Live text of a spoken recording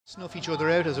Snuff each other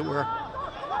out, as it were.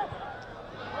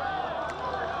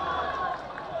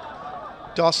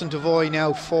 Dawson Devoy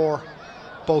now for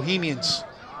Bohemians.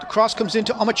 The cross comes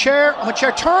into Amacher.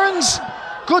 Amacher turns.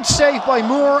 Good save by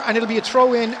Moore, and it'll be a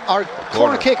throw in, or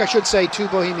corner kick, I should say, to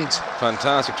Bohemians.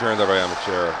 Fantastic turn there by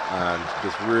Amacher, and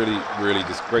just really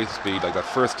just great speed. Like that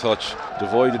first touch,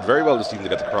 Devoy did very well just even to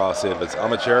get the cross in, but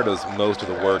Amacher does most of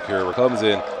the work here. Where it comes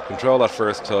in, control that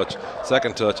first touch,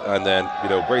 second touch, and then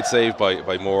great save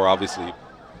by Moore, obviously.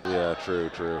 Yeah,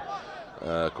 true.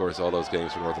 Of course, all those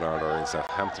games for Northern Ireland are in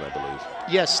Southampton, I believe.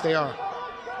 Yes, they are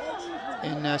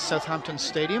in Southampton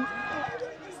Stadium.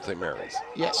 St Mary's.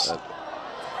 Yes.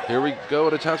 Here we go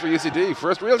with a chance for UCD.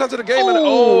 First real chance of the game.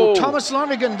 Thomas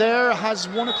Lonergan there has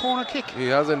won a corner kick. He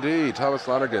has indeed. Thomas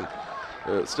Lonergan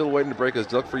still waiting to break his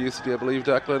duck for UCD, I believe,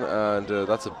 Declan, and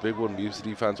that's a big one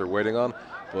UCD fans are waiting on.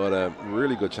 But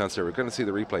really good chance there. We're going to see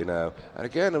the replay now. And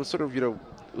again, it was sort of, it looked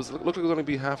like it was going to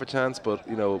be half a chance, but,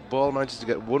 ball manages to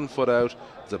get 1 foot out.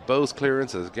 It's a Bowes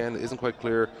clearance, again, isn't quite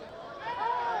clear.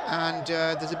 And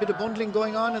there's a bit of bundling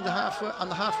going on in the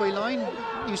halfway line.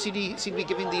 UCD seem to be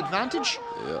giving the advantage.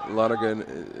 Yeah, Lonergan,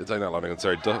 not Lonergan,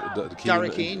 sorry,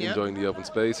 Keane enjoying the open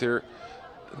space here.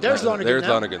 There's Lonergan. There's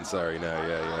Lonergan, sorry,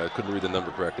 yeah. I couldn't read the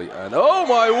number correctly. And oh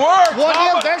my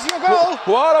word! There's your goal!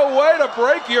 What a way to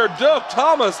break your duck.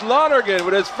 Thomas Lonergan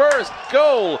with his first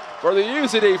goal for the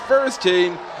UCD first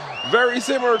team. Very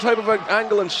similar type of an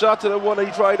angle and shot to the one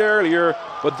he tried earlier,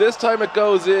 but this time it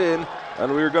goes in.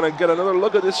 And we're going to get another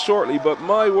look at this shortly, but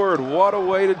my word, what a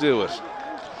way to do it.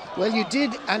 Well, you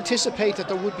did anticipate that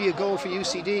there would be a goal for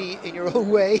UCD in your own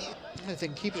way. I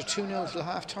think keep it 2-0 till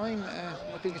half-time.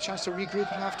 Might be a chance to regroup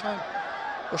at half-time.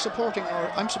 I'm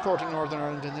supporting Northern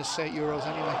Ireland in this Euros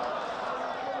anyway.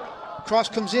 Cross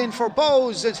comes in for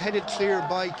Bowes. It's headed clear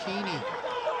by Keeney.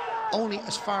 Only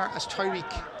as far as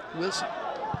Tyreek Wilson.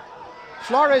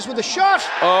 Flores with a shot,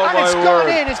 and it's gone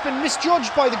in. It's been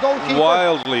misjudged by the goalkeeper.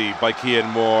 Wildly by Cian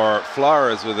Moore.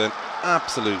 Flores with an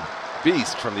absolute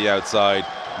beast from the outside.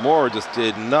 Moore just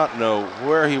did not know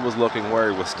where he was looking,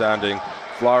 where he was standing.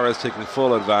 Flores taking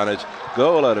full advantage.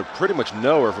 Goal out of pretty much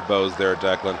nowhere for Bowes there,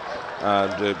 Declan.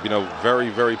 And,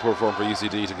 very poor form for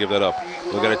UCD to give that up.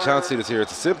 We'll get a chance to see this here.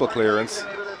 It's a simple clearance.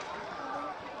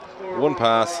 One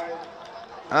pass.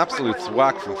 Absolute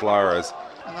thwack from Flores.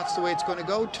 And that's the way it's going to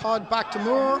go. Todd back to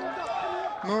Moore.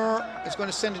 Moore is going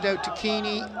to send it out to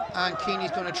Keeney, and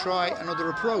Keeney's going to try another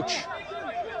approach.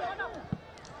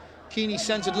 Keeney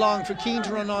sends it long for Keane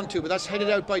to run onto, but that's headed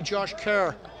out by Josh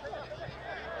Kerr.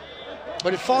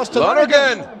 But it falls to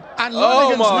Lonergan. And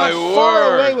Lonergan's not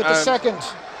far away with the second.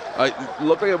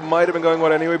 Looked like it might have been going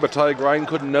on anyway, but Ty Grine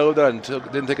couldn't know that and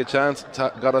didn't take a chance.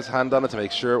 Got his hand on it to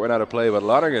make sure it went out of play. But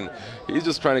Lonergan, he's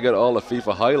just trying to get all the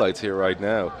FIFA highlights here right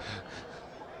now.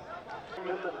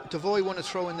 Devoy won a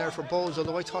throw in there for Bowes,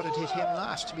 although I thought it hit him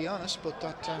last, to be honest. But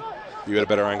that you had a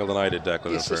better angle than I did, Declan.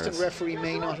 The assistant referee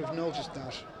may not have noticed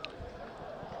that.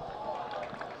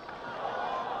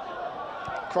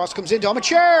 Cross comes into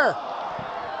Amacher.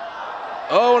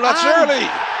 Oh, not Shirley.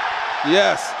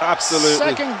 Yes, absolutely.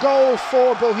 Second goal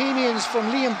for Bohemians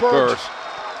from Liam Burt.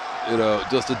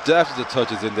 Just the depth of the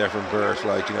touches in there from Burt,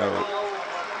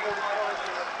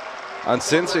 And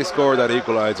since they scored that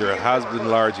equaliser, it has been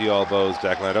largely all Bowes,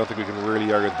 Declan. I don't think we can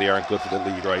really argue that they aren't good for the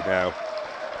lead right now.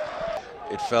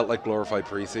 It felt like glorified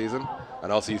pre-season,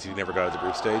 and also UCD never got out of the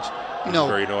group stage, which is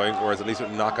very annoying. Whereas at least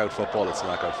with knockout football, it's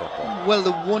knockout football. Well,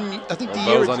 I think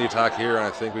Bowes on the attack here, and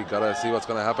I think we've got to see what's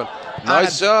going to happen.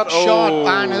 Nice shot!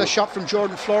 And a shot from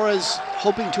Jordan Flores,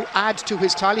 hoping to add to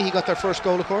his tally. He got their first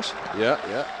goal, of course. Yeah.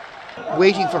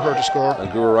 Waiting for her to score. And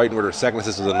Guru Wrighton with her second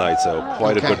assist of the night, so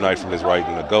quite a good night from Liz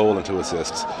Wrighton. A goal and 2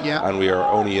 assists. Yeah. And we are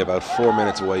only about 4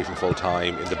 minutes away from full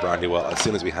time in the Brandywell. As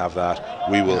soon as we have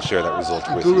that, we will share that result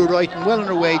with you. Guru Wrighton well on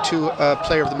her way to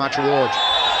Player of the Match award,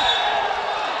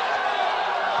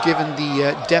 given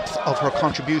the depth of her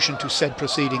contribution to said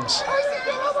proceedings.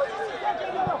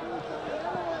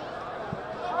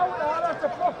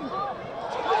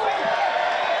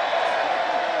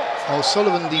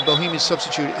 O'Sullivan, the Bohemians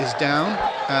substitute, is down.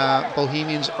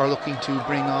 Bohemians are looking to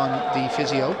bring on the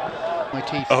physio. My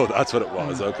teeth. Oh, that's what it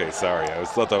was. Okay, sorry. I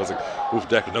thought that was like, oof,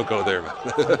 Declan, don't go there, man.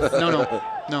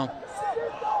 No.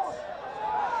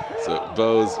 So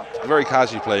Bowes very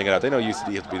casually playing it out. They know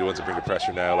UCD have to be the ones to bring the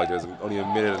pressure now. Like there's only a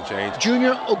minute and change.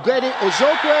 Junior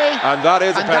Ozokwe. And that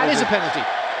is a penalty. That is a penalty.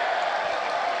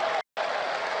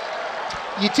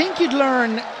 You think you'd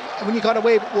learn when you got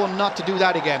away with one not to do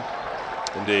that again.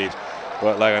 Indeed.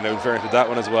 But I know in fairness with that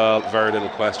one as well, very little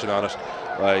question on it.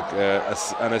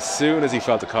 And as soon as he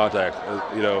felt the contact,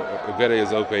 Ogede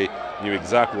Ozokwe knew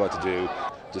exactly what to do.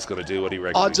 just going to do what he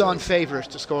regularly does. Odds-on favourite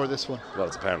to score this one. Well,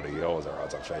 it's a penalty. You always are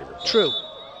odds-on favourite. True.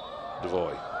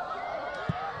 Devoy.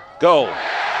 Goal.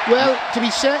 Well, to be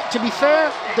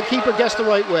fair, the keeper guessed the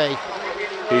right way.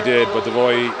 He did, but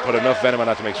Devoy put enough venom on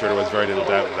that to make sure there was very little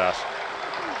doubt in that.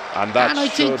 And I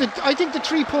think the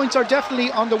 3 points are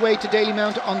definitely on the way to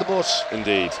Dalymount on the bus.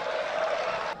 Indeed.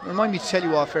 Remind me to tell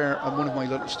you off air one of my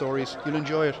little stories. You'll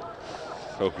enjoy it.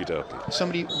 Okie dokie.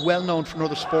 Somebody well known for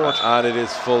another sport. And it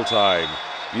is full time.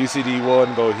 UCD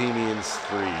 1, Bohemians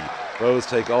 3. Rose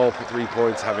take all 3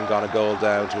 points, having gone a goal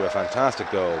down to a fantastic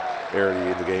goal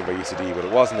early in the game by UCD, but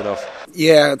it wasn't enough.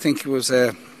 Yeah, I think it was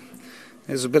a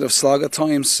bit of slog at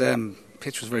times.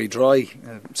 Pitch was very dry.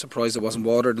 Surprised it wasn't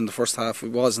watered in the first half.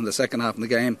 It was in the second half of the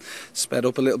game. Sped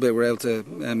up a little bit. We were able to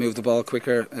move the ball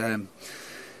quicker.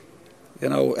 We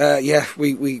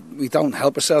don't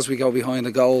help ourselves. We go behind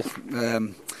a goal,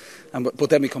 but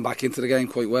then we come back into the game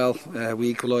quite well. We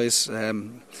equalise.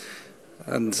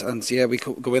 And we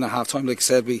go in at half time. Like I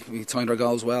said, we timed our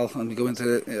goals well, and we go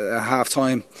into half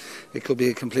time. It could be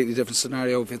a completely different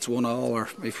scenario if it's 1-1 or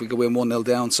if we go in 1-0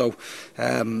 down. So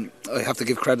I have to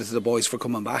give credit to the boys for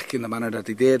coming back in the manner that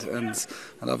they did, and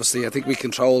obviously I think we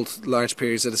controlled large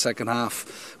periods of the second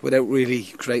half without really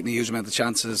creating a huge amount of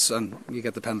chances, and you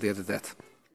get the penalty at the death.